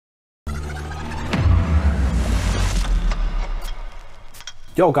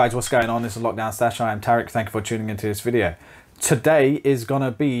Yo guys, what's going on? This is Lockdown Stash. I am Tarek. Thank you for tuning into this video. Today is gonna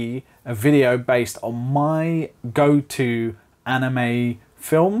be a video based on my go-to anime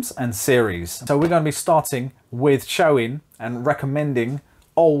films and series. So we're gonna be starting with showing and recommending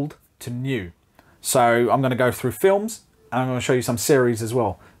old to new. So I'm gonna go through films and I'm gonna show you some series as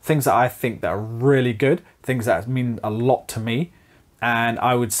well. Things that I think that are really good, things that mean a lot to me, and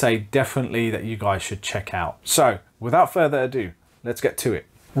I would say definitely that you guys should check out. So without further ado, let's get to it.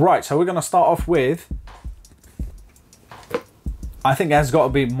 Right, so we're going to start off with, I think it has got to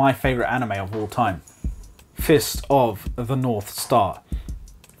be my favorite anime of all time, Fist of the North Star.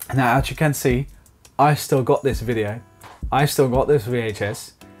 Now, as you can see, I still got this video. I still got this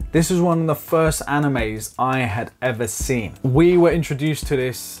VHS. This is one of the first animes I had ever seen. We were introduced to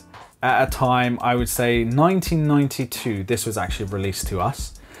this at a time, I would say 1992, this was actually released to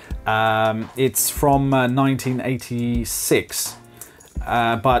us. It's from 1986,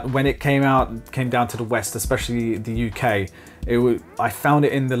 but when it came down to the West, especially the UK, I found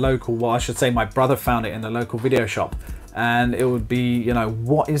it in the local, well I should say my brother found it in the local video shop, and it would be, you know,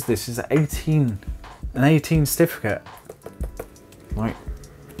 what is this? It's an 18 certificate. Like,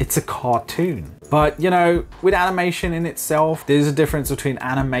 it's a cartoon. But, you know, with animation in itself, there's a difference between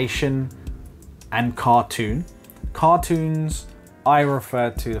animation and cartoon. Cartoons, I refer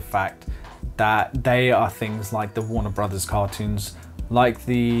to the fact that they are things like the Warner Brothers cartoons, like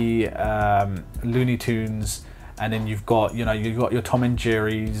the Looney Tunes, and then you've got, you know, you've got your Tom and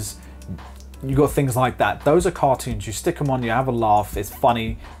Jerry's, you've got things like that. Those are cartoons. You stick them on, you have a laugh, it's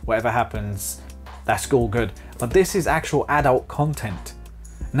funny, whatever happens, that's all good. But this is actual adult content.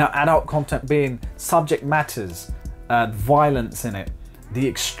 Now, adult content being subject matters, violence in it, the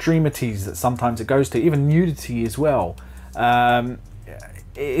extremities that sometimes it goes to, even nudity as well.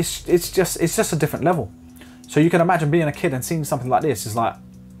 It's just a different level. So you can imagine being a kid and seeing something like this is like,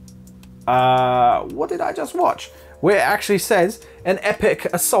 what did I just watch? Where it actually says an epic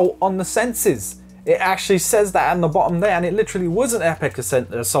assault on the senses. It actually says that on the bottom there, and it literally was an epic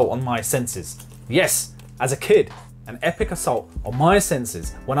assault on my senses. Yes, as a kid. An epic assault on my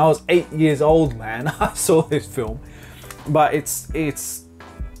senses. When I was 8 years old, man, I saw this film. But it's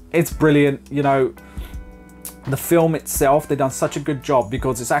brilliant. You know, the film itself, they've done such a good job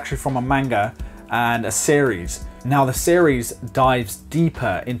because it's actually from a manga and a series. Now the series dives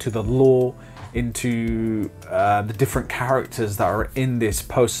deeper into the lore, into the different characters that are in this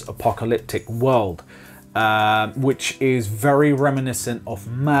post-apocalyptic world, which is very reminiscent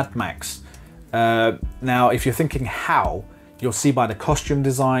of Mad Max. Now, if you're thinking how, you'll see by the costume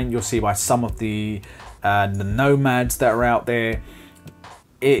design, you'll see by some of the nomads that are out there.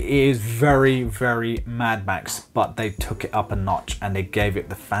 It is very, very Mad Max, but they took it up a notch and they gave it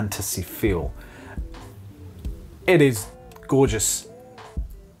the fantasy feel. It is gorgeous.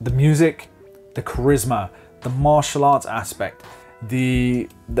 The music, the charisma, the martial arts aspect, the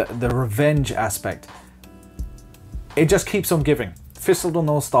revenge aspect, it just keeps on giving. Fist of the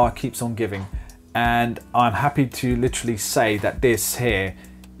North Star keeps on giving. And I'm happy to literally say that this here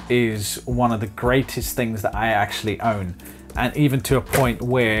is one of the greatest things that I actually own. And even to a point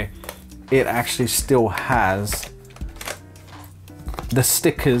where it actually still has the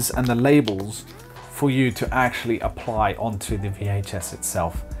stickers and the labels for you to actually apply onto the VHS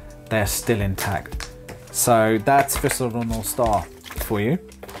itself. They're still intact. So that's Fist of the North Star for you.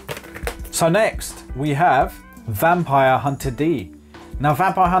 So next we have Vampire Hunter D. Now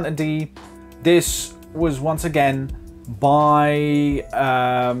Vampire Hunter D, this was once again by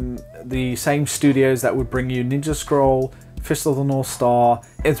the same studios that would bring you Ninja Scroll, Fist of the North Star.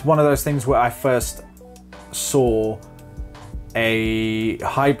 It's one of those things where I first saw a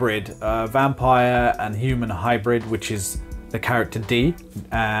hybrid, vampire and human hybrid, which is the character D,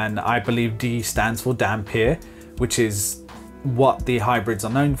 and I believe D stands for Dampier, which is what the hybrids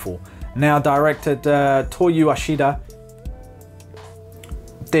are known for. Now directed Toru Ashida.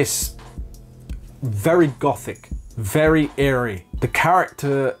 This very gothic, very eerie. The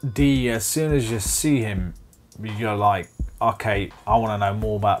character D, as soon as you see him, you're like, okay, I want to know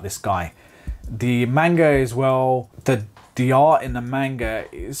more about this guy. The manga as well, the art in the manga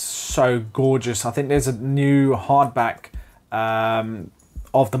is so gorgeous. I think there's a new hardback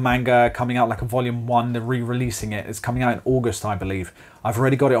of the manga coming out, like a volume 1. They're re-releasing it. It's coming out in August, I believe. I've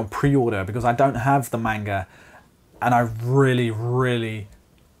already got it on pre-order because I don't have the manga, and I really, really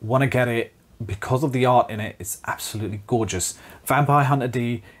want to get it because of the art in it. It's absolutely gorgeous. Vampire Hunter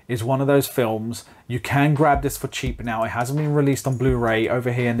D is one of those films. You can grab this for cheap now. It hasn't been released on Blu-ray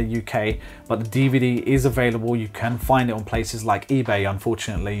over here in the UK, but the DVD is available. You can find it on places like eBay.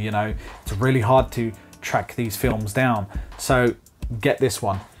 Unfortunately, you know, it's really hard to track these films down. So get this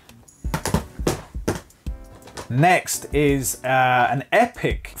one. Next is an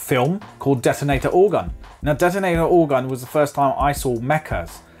epic film called Detonator Orgun. Now, Detonator Orgun was the first time I saw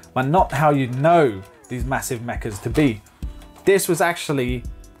mechas, but not how you know these massive mechas to be. This was actually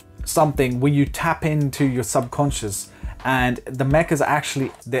something where you tap into your subconscious, and the mechas are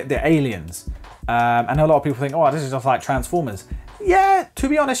actually, they're aliens. And a lot of people think, oh, this is just like Transformers. Yeah, to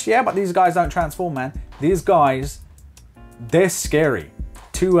be honest, yeah, but these guys don't transform, man. These guys, they're scary.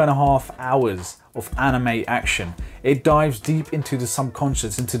 2.5 hours of anime action. It dives deep into the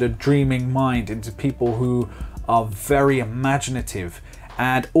subconscious, into the dreaming mind, into people who are very imaginative.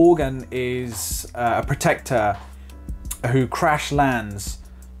 And Orgun is a protector who crash lands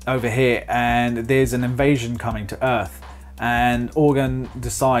over here, and there's an invasion coming to Earth. And Orgun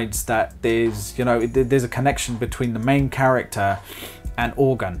decides that there's, you know, there's a connection between the main character and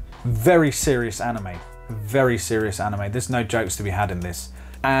Orgun. Very serious anime. Very serious anime. There's no jokes to be had in this.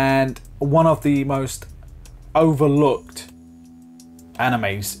 And one of the most overlooked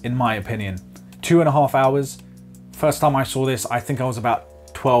animes, in my opinion. 2.5 hours. First time I saw this, I think I was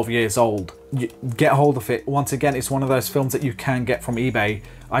about 12 years old. Get hold of it. Once again, it's one of those films that you can get from eBay.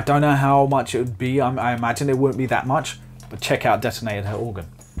 I don't know how much it would be. I imagine it wouldn't be that much, but check out Detonator Orgun.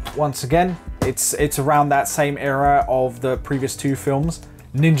 Once again, it's around that same era of the previous two films.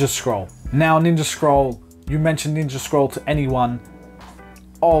 Ninja Scroll. Now, Ninja Scroll, you mention Ninja Scroll to anyone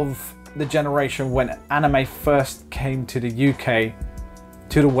of the generation when anime first came to the UK,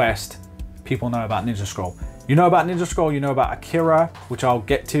 to the West, people know about Ninja Scroll. You know about Ninja Scroll, you know about Akira, which I'll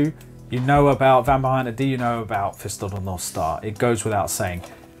get to. You know about Vampire Hunter D, you know about Fist of the North Star. It goes without saying.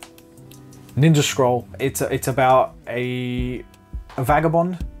 Ninja Scroll, it's about a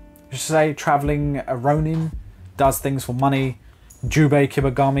vagabond, you should say, traveling a Ronin, does things for money, Jubei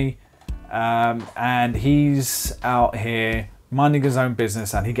Kibagami, and he's out here minding his own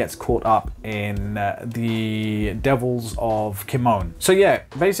business, and he gets caught up in the devils of Kimon. So yeah,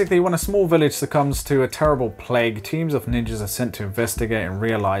 basically when a small village succumbs to a terrible plague, teams of ninjas are sent to investigate and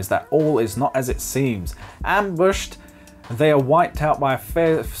realize that all is not as it seems. Ambushed, they are wiped out by a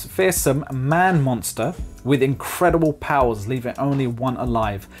fearsome man monster with incredible powers, leaving only one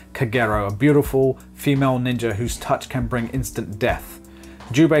alive, Kagero, a beautiful female ninja whose touch can bring instant death.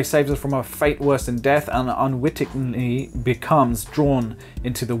 Jubei saves us from a fate worse than death and unwittingly becomes drawn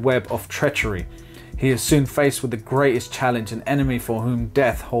into the web of treachery. He is soon faced with the greatest challenge, an enemy for whom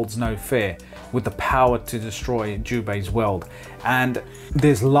death holds no fear, with the power to destroy Jubei's world. And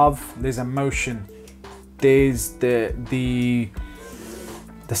there's love, there's emotion, there's the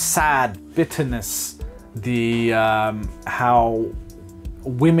sad bitterness, the how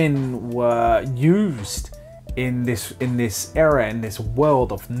women were used in this era, in this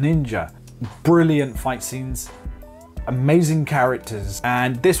world of ninja. Brilliant fight scenes, amazing characters,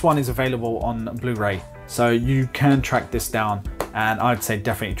 and this one is available on Blu-ray, so you can track this down, and I'd say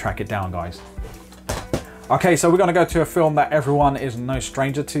definitely track it down, guys. Okay, so we're gonna go to a film that everyone is no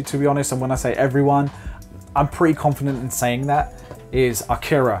stranger to be honest, and when I say everyone, I'm pretty confident in saying that, is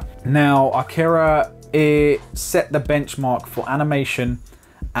Akira. Now, Akira, it set the benchmark for animation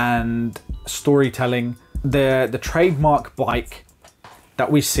and storytelling. The trademark bike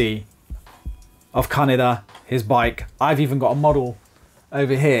that we see of Kaneda, his bike. I've even got a model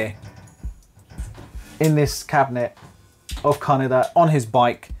over here in this cabinet of Kaneda on his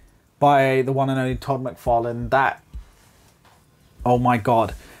bike by the one and only Todd McFarlane. That, oh my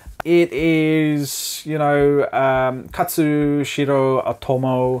god. It is, you know, Katsushiro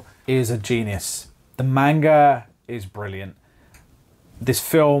Otomo is a genius. The manga is brilliant. This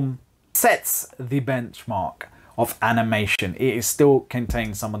film sets the benchmark of animation. It still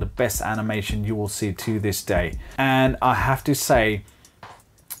contains some of the best animation you will see to this day. And I have to say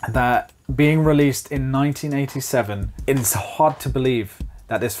that being released in 1987, it's hard to believe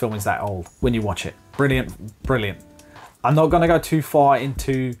that this film is that old when you watch it. Brilliant, brilliant. I'm not going to go too far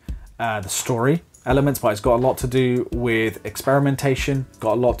into the story elements, but it's got a lot to do with experimentation,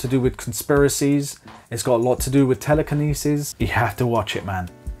 got a lot to do with conspiracies, it's got a lot to do with telekinesis. You have to watch it, man.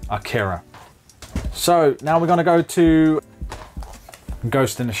 Akira. So now we're going to go to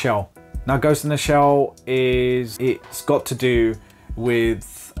Ghost in the Shell. Now, Ghost in the Shell it's got to do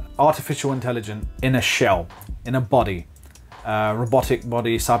with artificial intelligence in a shell, in a body, robotic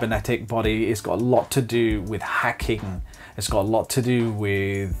body, cybernetic body. It's got a lot to do with hacking. It's got a lot to do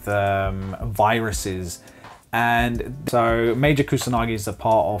with viruses. And so Major Kusanagi is a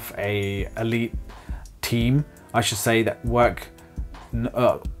part of a elite team, I should say, that work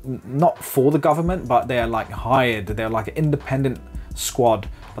not for the government, but they're like hired, they're like an independent squad,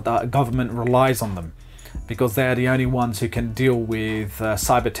 but the government relies on them. because they're the only ones who can deal with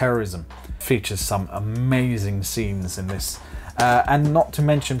cyber terrorism. Features some amazing scenes in this, and not to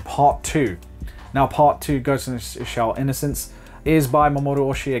mention part 2. Now part 2, Ghost in the Shell Innocence, is by Mamoru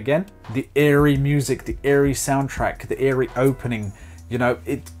Oshii again. The eerie music, the eerie soundtrack, the eerie opening, you know,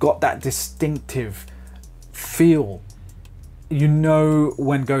 it's got that distinctive feel. You know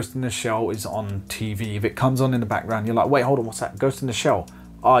when Ghost in the Shell is on TV. If it comes on in the background, you're like, wait, hold on, what's that? Ghost in the Shell.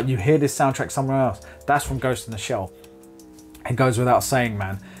 You hear this soundtrack somewhere else. That's from Ghost in the Shell. It goes without saying,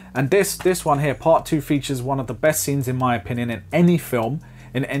 man. And this one here, part 2, features one of the best scenes, in my opinion, in any film,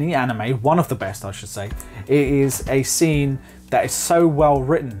 in any anime. One of the best, I should say. It is a scene that is so well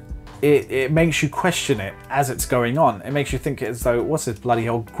written. It makes you question it as it's going on. It makes you think as though, what's this bloody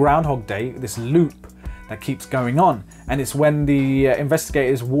hell Groundhog Day, this loop that keeps going on. And it's when the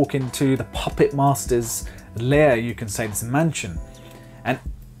investigators walk into the puppet master's lair, you can say, this mansion. And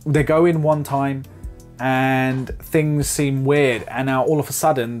they go in one time and things seem weird, and now all of a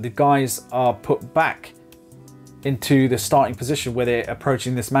sudden the guys are put back into the starting position where they're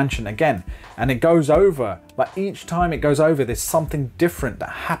approaching this mansion again, and it goes over, but each time it goes over there's something different that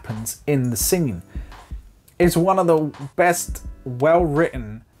happens in the scene. It's one of the best,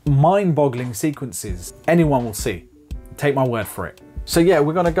 well-written, mind-boggling sequences anyone will see. Take my word for it. So yeah,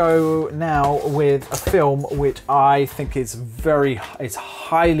 we're gonna go now with a film which I think is it's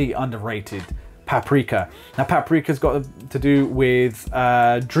highly underrated. Paprika. Now Paprika's got to do with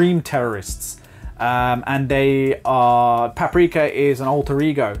dream terrorists, and Paprika is an alter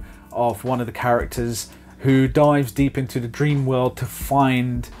ego of one of the characters who dives deep into the dream world to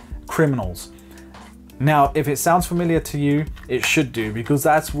find criminals. Now, if it sounds familiar to you, it should do, because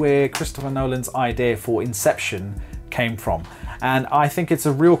that's where Christopher Nolan's idea for Inception came from. And I think it's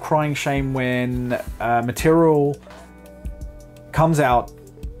a real crying shame when material comes out,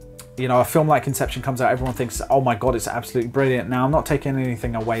 you know, a film like Inception comes out, everyone thinks, oh my God, it's absolutely brilliant. Now, I'm not taking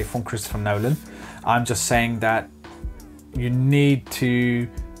anything away from Christopher Nolan. I'm just saying that you need to,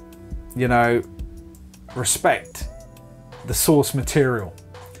 you know, respect the source material,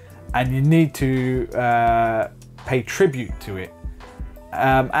 and you need to pay tribute to it.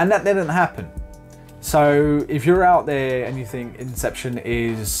 And that didn't happen. So if you're out there and you think Inception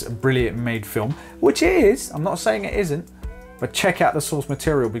is a brilliant made film, which it is, I'm not saying it isn't, but check out the source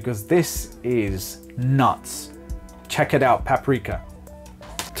material, because this is nuts. Check it out, Paprika.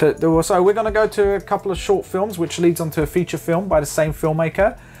 So we're gonna go to a couple of short films, which leads onto a feature film by the same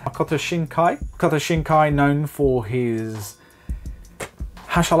filmmaker, Makoto Shinkai. Makoto Shinkai, known for his,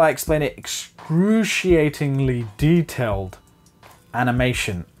 how shall I explain it, excruciatingly detailed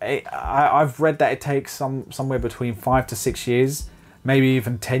animation. I've read that it takes somewhere between 5 to 6 years, maybe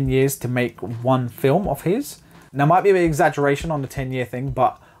even 10 years to make one film of his. Now, might be a bit of exaggeration on the 10-year thing,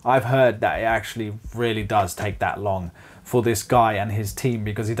 but I've heard that it actually really does take that long for this guy and his team,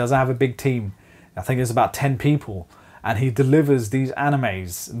 because he doesn't have a big team. I think it's about 10 people, and he delivers these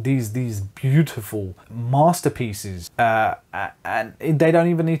animes, these beautiful masterpieces, and they don't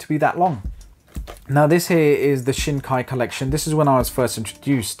even need to be that long. Now, this here is the Shinkai collection. This is when I was first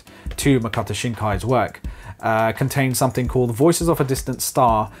introduced to Makoto Shinkai's work. Contains something called Voices of a Distant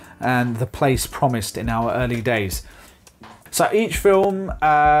Star and The Place Promised in Our Early Days. So each film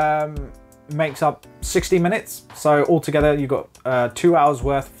makes up 60 minutes. So altogether you've got 2 hours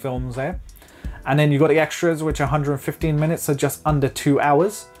worth of films there. And then you've got the extras, which are 115 minutes, so just under 2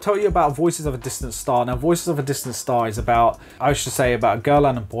 hours. I'll tell you about Voices of a Distant Star. Now, Voices of a Distant Star is about, I should say, about a girl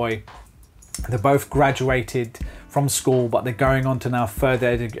and a boy. They're both graduated from school, but they're going on to now further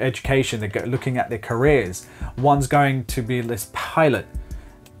education. They're looking at their careers. One's going to be this pilot,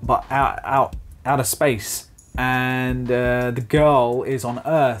 but out of space, and the girl is on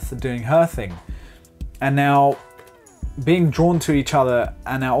Earth doing her thing. And now, being drawn to each other,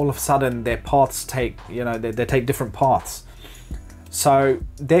 and now all of a sudden their paths take, you know, they take different paths. So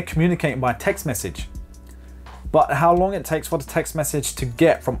they're communicating by text message. But how long it takes for the text message to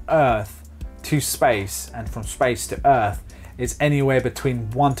get from Earth to space and from space to Earth is anywhere between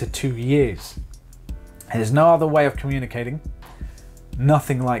 1 to 2 years. There's no other way of communicating.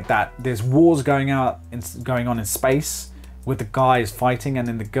 Nothing like that. There's wars going on in space with the guys fighting, and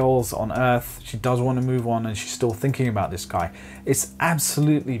then the girl's on Earth. She does want to move on, and she's still thinking about this guy. It's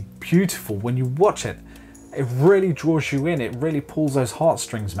absolutely beautiful when you watch it. It really draws you in. It really pulls those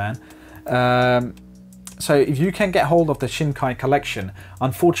heartstrings, man. So if you can get hold of the Shinkai collection,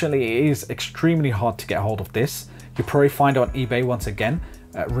 unfortunately it is extremely hard to get hold of this. You probably find it on eBay once again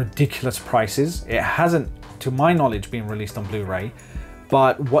at ridiculous prices. It hasn't, to my knowledge, been released on Blu-ray,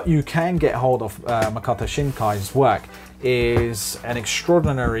 but what you can get hold of Makoto Shinkai's work is an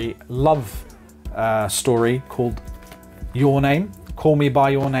extraordinary love story called Your Name, Call Me By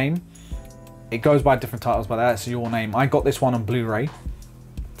Your Name. It goes by different titles, but that's Your Name. I got this one on Blu-ray.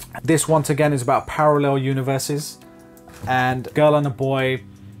 This once again is about parallel universes, and girl and a boy,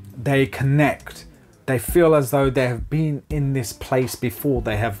 they connect. They feel as though they have been in this place before.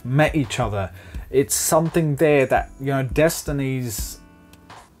 They have met each other. It's something there that, you know, destinies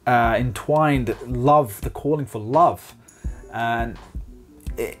entwined, love, the calling for love. And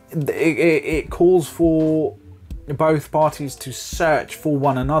it calls for both parties to search for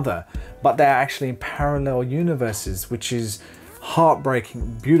one another, but they're actually in parallel universes, which is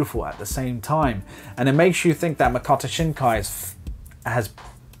heartbreaking, beautiful at the same time. And it makes you think that Makoto Shinkai has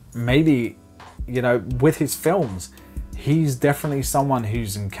maybe, you know, with his films, he's definitely someone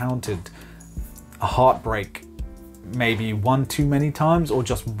who's encountered a heartbreak maybe one too many times or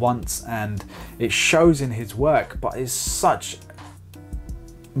just once, and it shows in his work. But it's such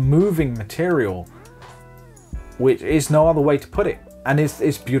moving material, which is no other way to put it, and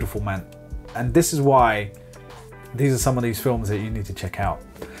it's beautiful, man. And this is why these are some of these films that you need to check out.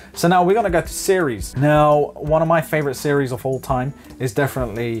 So now we're gonna go to series. Now, one of my favorite series of all time is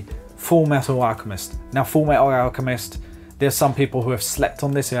definitely Full Metal Alchemist. Now, Full Metal Alchemist, there's some people who have slept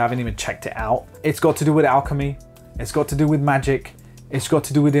on this who haven't even checked it out. It's got to do with alchemy, it's got to do with magic, it's got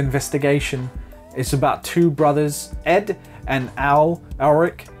to do with investigation. It's about two brothers, Ed and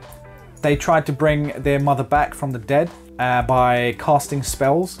Alric. They tried to bring their mother back from the dead by casting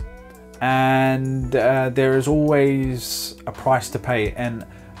spells, and there is always a price to pay, an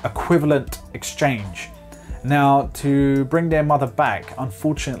equivalent exchange. Now, to bring their mother back,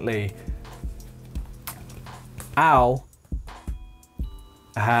 unfortunately, Al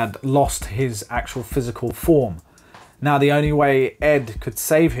had lost his actual physical form. Now, the only way Ed could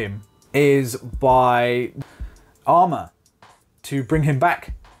save him is by armor to bring him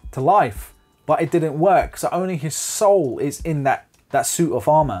back to life, but it didn't work. So only his soul is in that suit of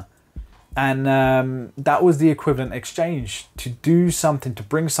armor. And that was the equivalent exchange. To do something, to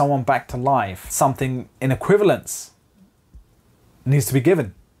bring someone back to life, something in equivalence needs to be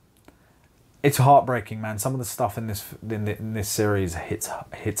given. It's heartbreaking, man. Some of the stuff in this series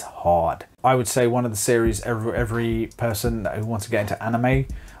hits hard. I would say one of the series every person who wants to get into anime,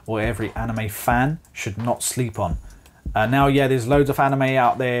 or every anime fan, should not sleep on. Now, yeah, there's loads of anime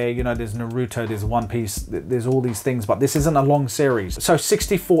out there. You know, there's Naruto, there's One Piece, there's all these things, but this isn't a long series. So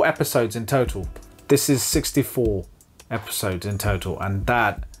 64 episodes in total. This is 64 episodes in total, and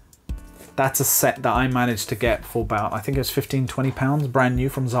that's a set that I managed to get for about, I think it was 15-20 pounds, brand new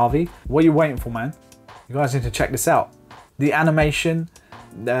from Zavi. What are you waiting for, man? You guys need to check this out. The animation,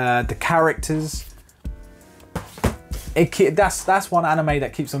 the characters. That's one anime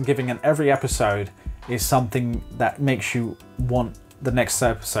that keeps on giving, and every episode is something that makes you want the next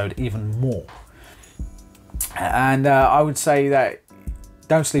episode even more. And I would say that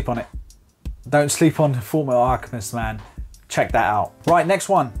don't sleep on it. Don't sleep on Full Metal Alchemist, man. Check that out. Right, next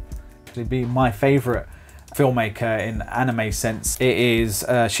one. It'd be my favorite filmmaker in anime sense. It is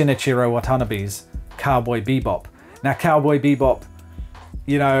Shinichiro Watanabe's Cowboy Bebop. Now, Cowboy Bebop,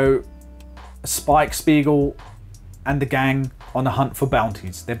 you know, Spike Spiegel and the gang on the hunt for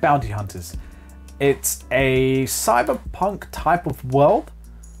bounties. They're bounty hunters. It's a cyberpunk type of world,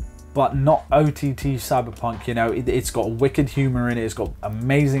 but not OTT cyberpunk. You know, it's got wicked humor in it. It's got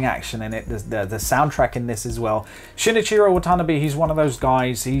amazing action in it. The soundtrack in this as well. Shinichiro Watanabe, he's one of those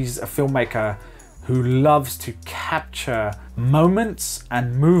guys. He's a filmmaker who loves to capture moments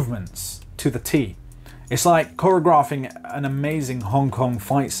and movements to the T. It's like choreographing an amazing Hong Kong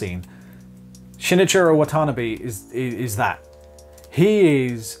fight scene. Shinichiro Watanabe is that. He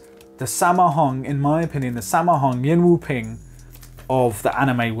is the Sammo Hung, in my opinion, the Sammo Hung, Yin Wu Ping of the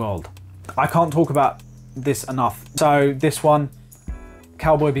anime world. I can't talk about this enough. So this one,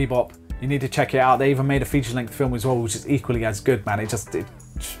 Cowboy Bebop, you need to check it out. They even made a feature-length film as well, which is equally as good, man. It's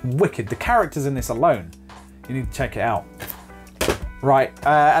wicked. The characters in this alone, you need to check it out. Right,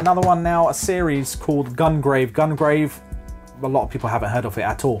 another one now, a series called Gungrave. Gungrave, a lot of people haven't heard of it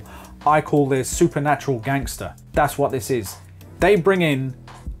at all. I call this Supernatural Gangster. That's what this is. They bring in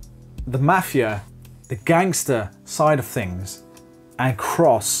the mafia, the gangster side of things, and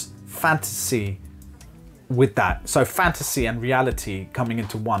cross fantasy with that. So fantasy and reality coming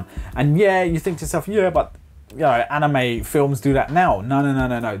into one. And yeah, you think to yourself, yeah, but you know, anime films do that now.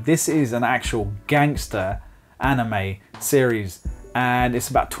 No. This is an actual gangster anime series, and it's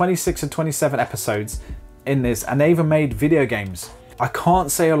about 26 or 27 episodes in this, and they even made video games. I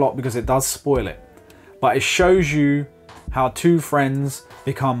can't say a lot because it does spoil it, but it shows you how two friends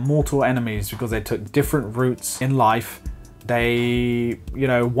become mortal enemies because they took different routes in life, They, you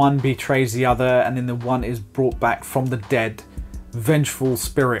know, one betrays the other, and then the one is brought back from the dead, vengeful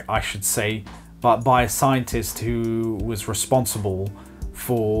spirit, I should say, but by a scientist who was responsible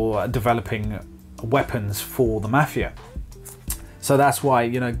for developing weapons for the mafia. So that's why,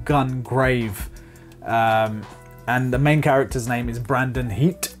 you know, Gungrave, and the main character's name is Brandon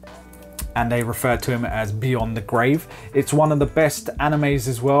Heat, and they refer to him as Beyond the Grave. It's one of the best animes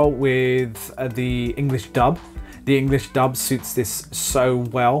as well, with the English dub. The English dub suits this so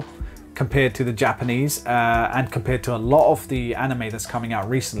well compared to the Japanese, and compared to a lot of the anime that's coming out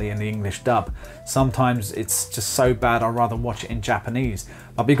recently in the English dub. Sometimes it's just so bad I'd rather watch it in Japanese.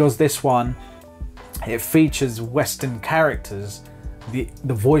 But because this one, it features Western characters,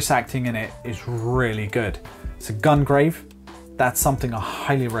 the voice acting in it is really good. So Gungrave, that's something I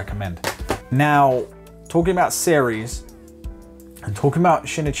highly recommend. Now, talking about series and talking about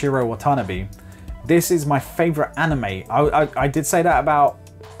Shinichiro Watanabe, this is my favorite anime. I did say that about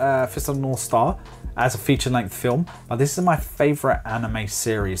Fist of the North Star as a feature-length film, but this is my favorite anime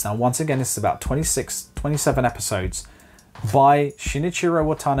series. Now, once again, this is about 27 episodes by Shinichiro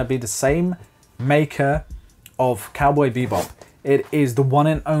Watanabe, the same maker of Cowboy Bebop. It is the one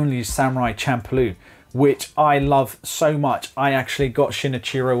and only Samurai Champloo, which I love so much. I actually got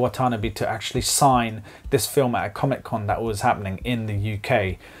Shinichiro Watanabe to actually sign this film at a Comic-Con that was happening in the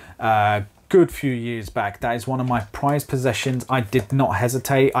UK. Good few years back. That is one of my prized possessions. I did not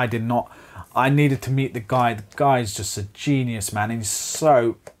hesitate. I needed to meet the guy. The guy is just a genius, man. He's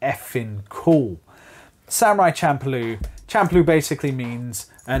so effing cool. Samurai Champloo. Champloo basically means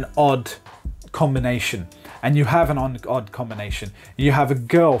an odd combination. And you have an odd combination. You have a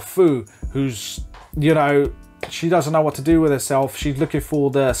girl, Fu, who's, you know, she doesn't know what to do with herself. She's looking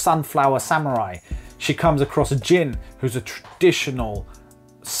for the sunflower samurai. She comes across a Jin, who's a traditional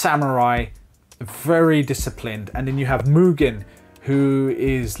samurai, very disciplined. And then you have Mugen, who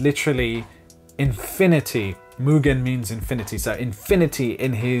is literally infinity. Mugen means infinity, so infinity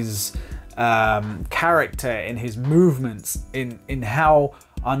in his character, in his movements, in how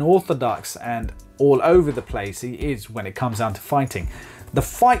unorthodox and all over the place he is when it comes down to fighting. The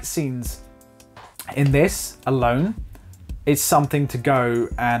fight scenes in this alone is something to go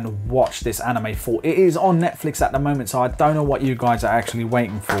and watch this anime for. It is on Netflix at the moment, so I don't know what you guys are actually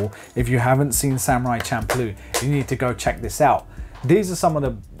waiting for. If you haven't seen Samurai Champloo, you need to go check this out. These are some of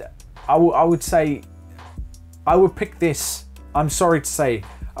the, I would say, I would pick this, I'm sorry to say,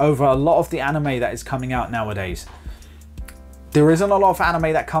 over a lot of the anime that is coming out nowadays. There isn't a lot of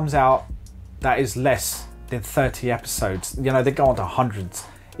anime that comes out that is less than 30 episodes. You know, they go on to hundreds,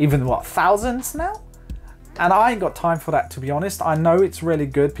 even what, thousands now? And I ain't got time for that, to be honest. I know it's really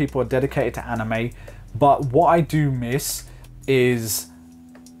good. People are dedicated to anime. But what I do miss is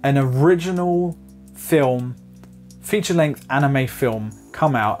an original film, feature-length anime film,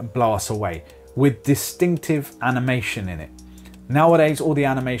 come out and blow us away with distinctive animation in it. Nowadays, all the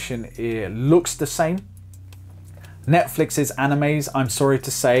animation, it looks the same. Netflix's animes, I'm sorry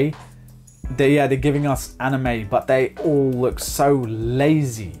to say, they're giving us anime, but they all look so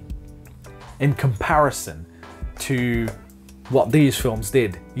lazy in comparison to what these films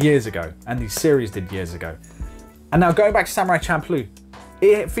did years ago and these series did years ago. And now going back to Samurai Champloo,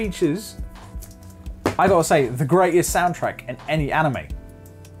 it features, I gotta say, the greatest soundtrack in any anime.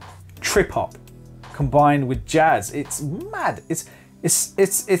 Trip hop combined with jazz. It's mad.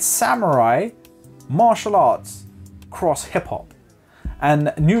 It's samurai martial arts cross hip hop.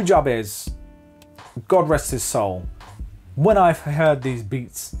 And New Jabez, God rest his soul, when I've heard these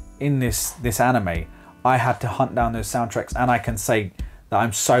beats in this anime, I had to hunt down those soundtracks, and I can say that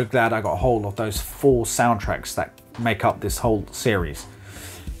I'm so glad I got hold of those 4 soundtracks that make up this whole series.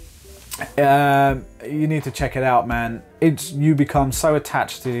 You need to check it out, man. You become so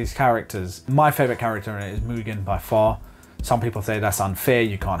attached to these characters. My favorite character in it is Mugen by far. Some people say that's unfair,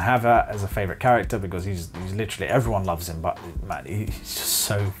 you can't have her as a favorite character because he's literally, everyone loves him, but man, he's just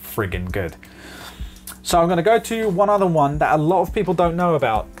so friggin' good. So I'm gonna go to one other one that a lot of people don't know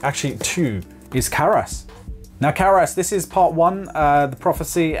about, actually 2, is Karas. Now Karas, this is part 1, the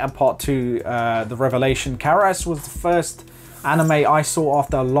prophecy, and part 2, the revelation. Karas was the first anime I saw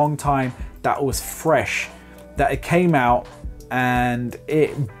after a long time that was fresh, that it came out, and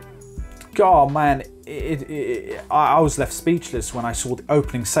it, God man, I was left speechless when I saw the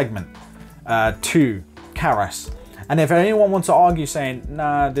opening segment to Karas. And if anyone wants to argue saying,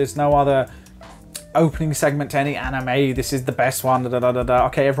 nah, there's no other opening segment to any anime, this is the best one,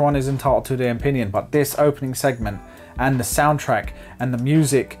 okay, everyone is entitled to their opinion, but this opening segment and the soundtrack and the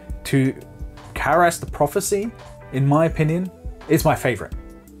music to Karas the Prophecy, in my opinion, is my favorite.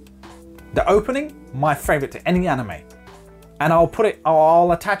 The opening, my favorite to any anime. and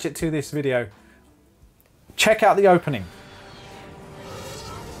I'll attach it to this video. Check out the opening.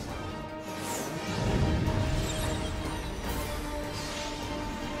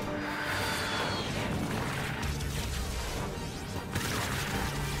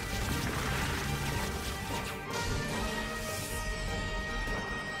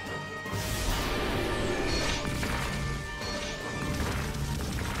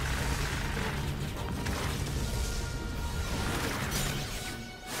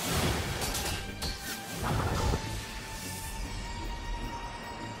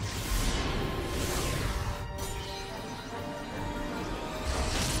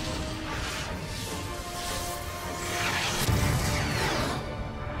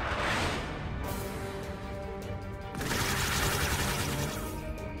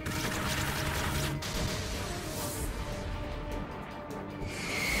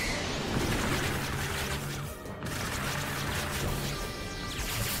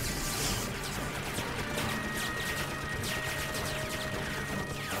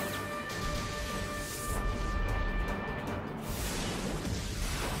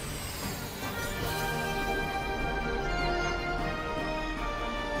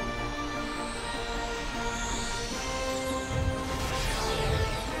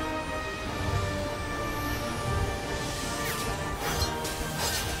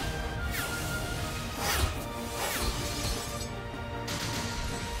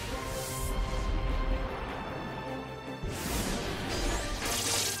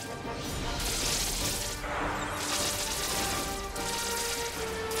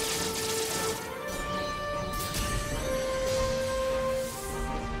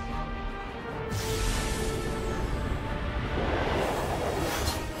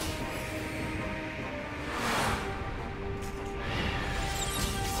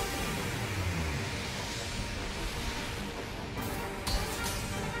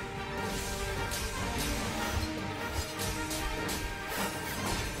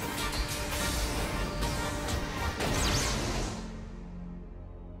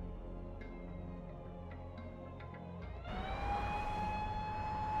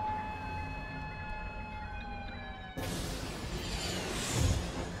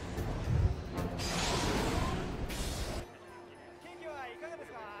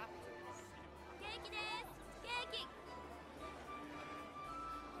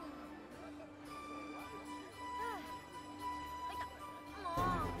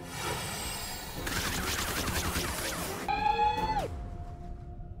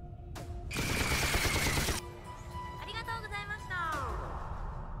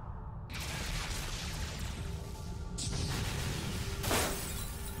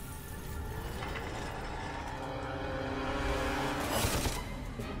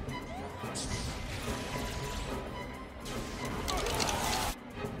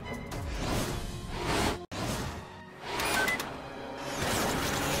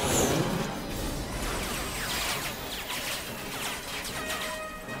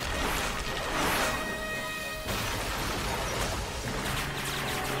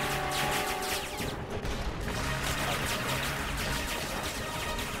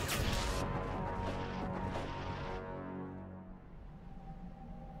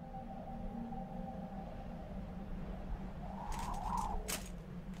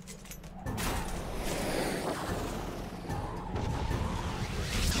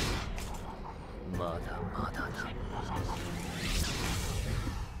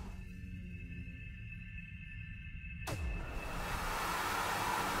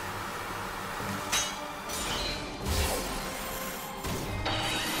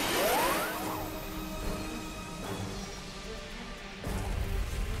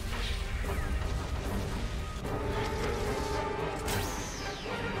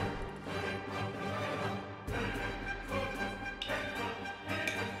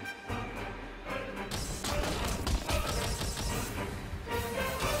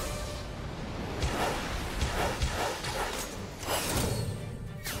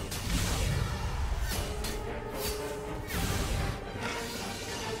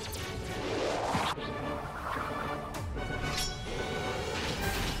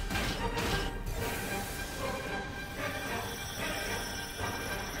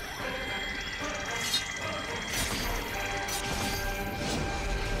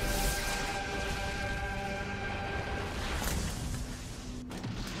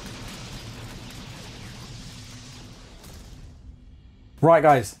 Right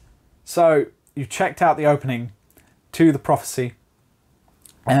guys, so you checked out the opening to the prophecy,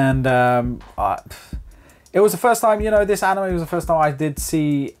 and it was the first time, this anime was the first time I did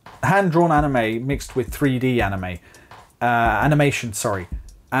see hand-drawn anime mixed with 3D anime. animation, sorry.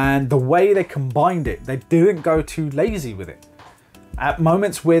 And the way they combined it, they didn't go too lazy with it. At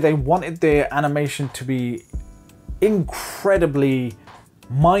moments where they wanted their animation to be incredibly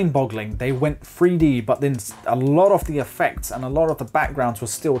mind-boggling, they went 3D, but then a lot of the effects and a lot of the backgrounds were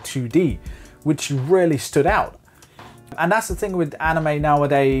still 2D, which really stood out. And that's the thing with anime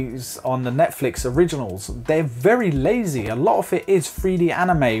nowadays on the Netflix originals. They're very lazy. A lot of it is 3D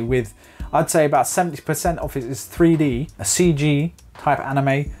anime with, I'd say about 70% of it is 3D, a CG type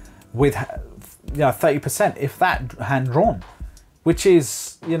anime with 30%, if that, hand-drawn. Which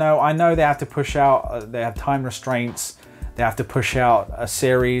is, I know they have to push out, they have time restraints, they have to push out a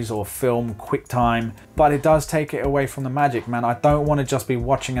series or film quick time, but it does take it away from the magic, man. I don't want to just be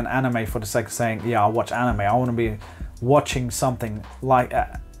watching an anime for the sake of saying, yeah, I'll watch anime. I want to be watching something like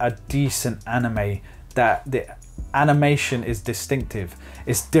a decent anime that the animation is distinctive.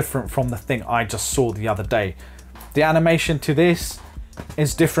 It's different from the thing I just saw the other day. The animation to this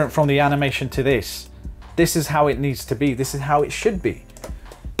is different from the animation to this. This is how it needs to be. This is how it should be.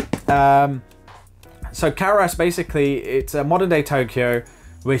 So Karas, basically, it's a modern day Tokyo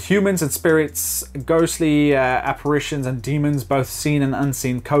where humans and spirits, ghostly apparitions and demons, both seen and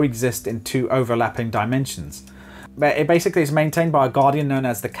unseen, coexist in two overlapping dimensions. But it basically is maintained by a guardian known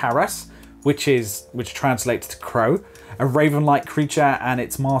as the Karas, which translates to crow, a raven-like creature and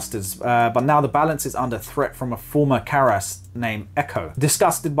its masters. But now the balance is under threat from a former Karas named Echo.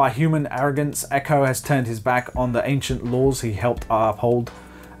 Disgusted by human arrogance, Echo has turned his back on the ancient laws he helped uphold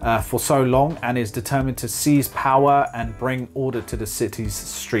for so long and is determined to seize power and bring order to the city's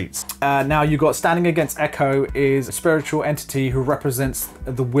streets. Now you got standing against Echo is a spiritual entity who represents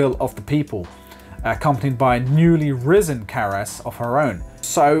the will of the people, accompanied by a newly risen Karas of her own.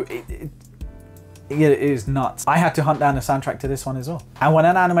 So it is nuts. I had to hunt down the soundtrack to this one as well. And when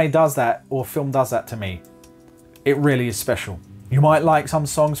an anime does that, or film does that to me, it really is special. You might like some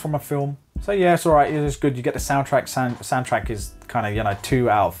songs from a film, so yeah, it's alright, it's good. You get the soundtrack. Soundtrack is kind of, 2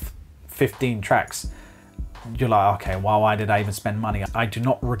 out of 15 tracks. You're like, okay, well, why did I even spend money? I do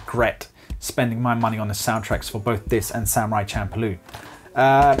not regret spending my money on the soundtracks for both this and Samurai Champloo.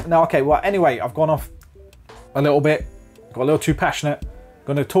 Now, okay, well, anyway, I've gone off a little bit, got a little too passionate.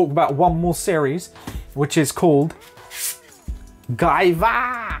 Going to talk about one more series, which is called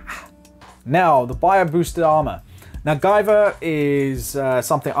Gaiva. Now, the bio-boosted armor. Now, Gaiva is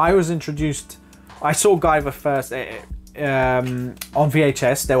something I was introduced. I saw Gaiva first on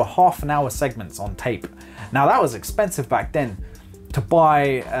VHS. There were half-an-hour segments on tape. Now, that was expensive back then. To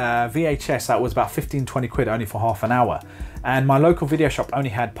buy VHS, that was about 15-20 quid only for half an hour. And my local video shop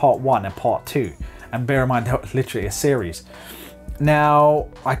only had part 1 and part 2. And bear in mind, that was literally a series. Now,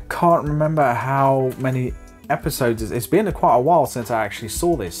 I can't remember how many episodes. It's been quite a while since I actually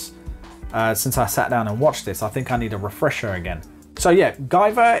saw this. Since I sat down and watched this. I think I need a refresher again. So yeah,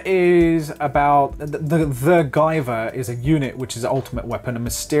 Gaiva is about... The Gaiva is a unit which is an ultimate weapon, a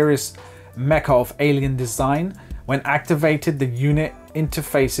mysterious mecha of alien design. When activated, the unit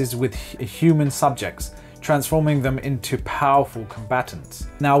interfaces with human subjects, transforming them into powerful combatants.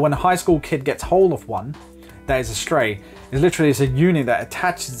 Now, when a high school kid gets hold of one that is a stray, it literally is a unit that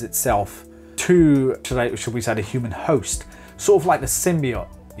attaches itself to, should we say, the human host, sort of like the symbiote,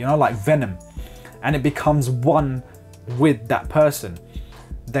 like Venom, and it becomes one with that person.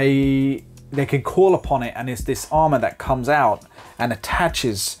 They can call upon it, and it's this armor that comes out and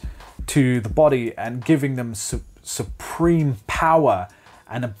attaches to the body and giving them supreme power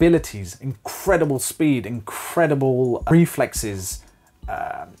and abilities, incredible speed, incredible reflexes,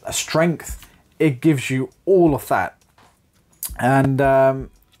 strength. It gives you all of that. And I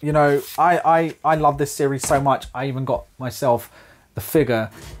love this series so much. I even got myself the figure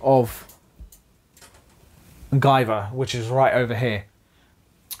of Gaiva, which is right over here.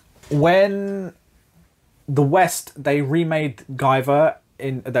 When the West, they remade Gaiva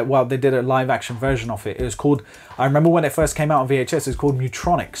they did a live action version of it. It was called, I remember when it first came out on VHS, it was called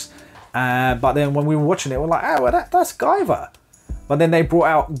Mutronics. But then when we were watching it, we're like, oh, well, that's Gaiva. But then they brought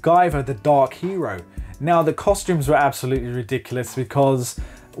out Gaiva, the Dark Hero. Now, the costumes were absolutely ridiculous because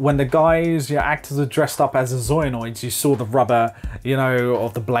when the guys, your actors are dressed up as the Zoanoids, you saw the rubber,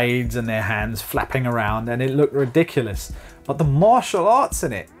 of the blades in their hands flapping around, and it looked ridiculous. But the martial arts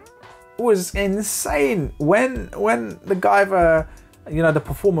in it was insane. When the Gaiva, the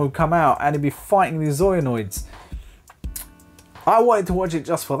performer would come out and he'd be fighting these Zoanoids, I wanted to watch it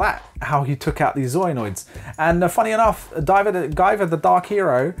just for that, how he took out these Zoanoids. And funny enough, Gaiva, the Dark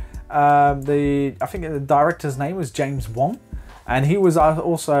Hero, I think the director's name was James Wong, and he was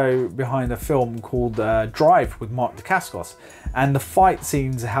also behind a film called Drive with Mark Dacascos. And the fight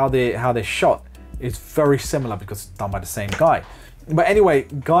scenes, how they're shot, is very similar because it's done by the same guy. But anyway,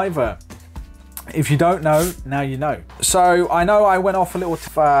 Guyver, if you don't know, now you know. So I know I went off a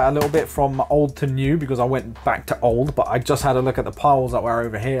little bit from old to new because I went back to old, but I just had a look at the piles that were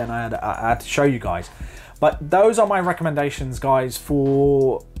over here and I had to show you guys. But those are my recommendations, guys,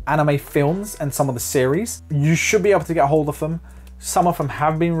 for anime films and some of the series. You should be able to get a hold of them. Some of them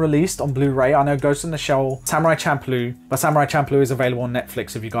have been released on Blu-ray. I know Ghost in the Shell, Samurai Champloo, but Samurai Champloo is available on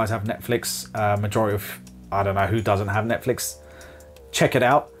Netflix if you guys have Netflix. Majority of, I don't know who doesn't have Netflix. Check it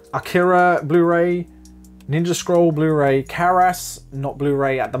out. Akira Blu-ray, Ninja Scroll Blu-ray, Karas not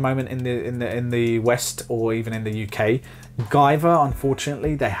Blu-ray at the moment in the West or even in the UK. Guyver,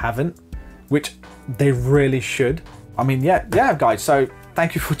 unfortunately, they haven't, which they really should. I mean, yeah, guys. So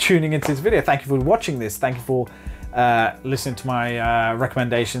thank you for tuning into this video. Thank you for watching this. Thank you for listening to my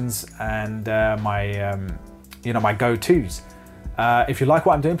recommendations and my my go-tos. If you like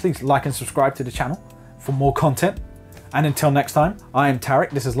what I'm doing, please like and subscribe to the channel for more content. And until next time, I am Tarek.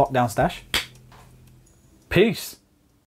 This is Lockdown Stash. Peace.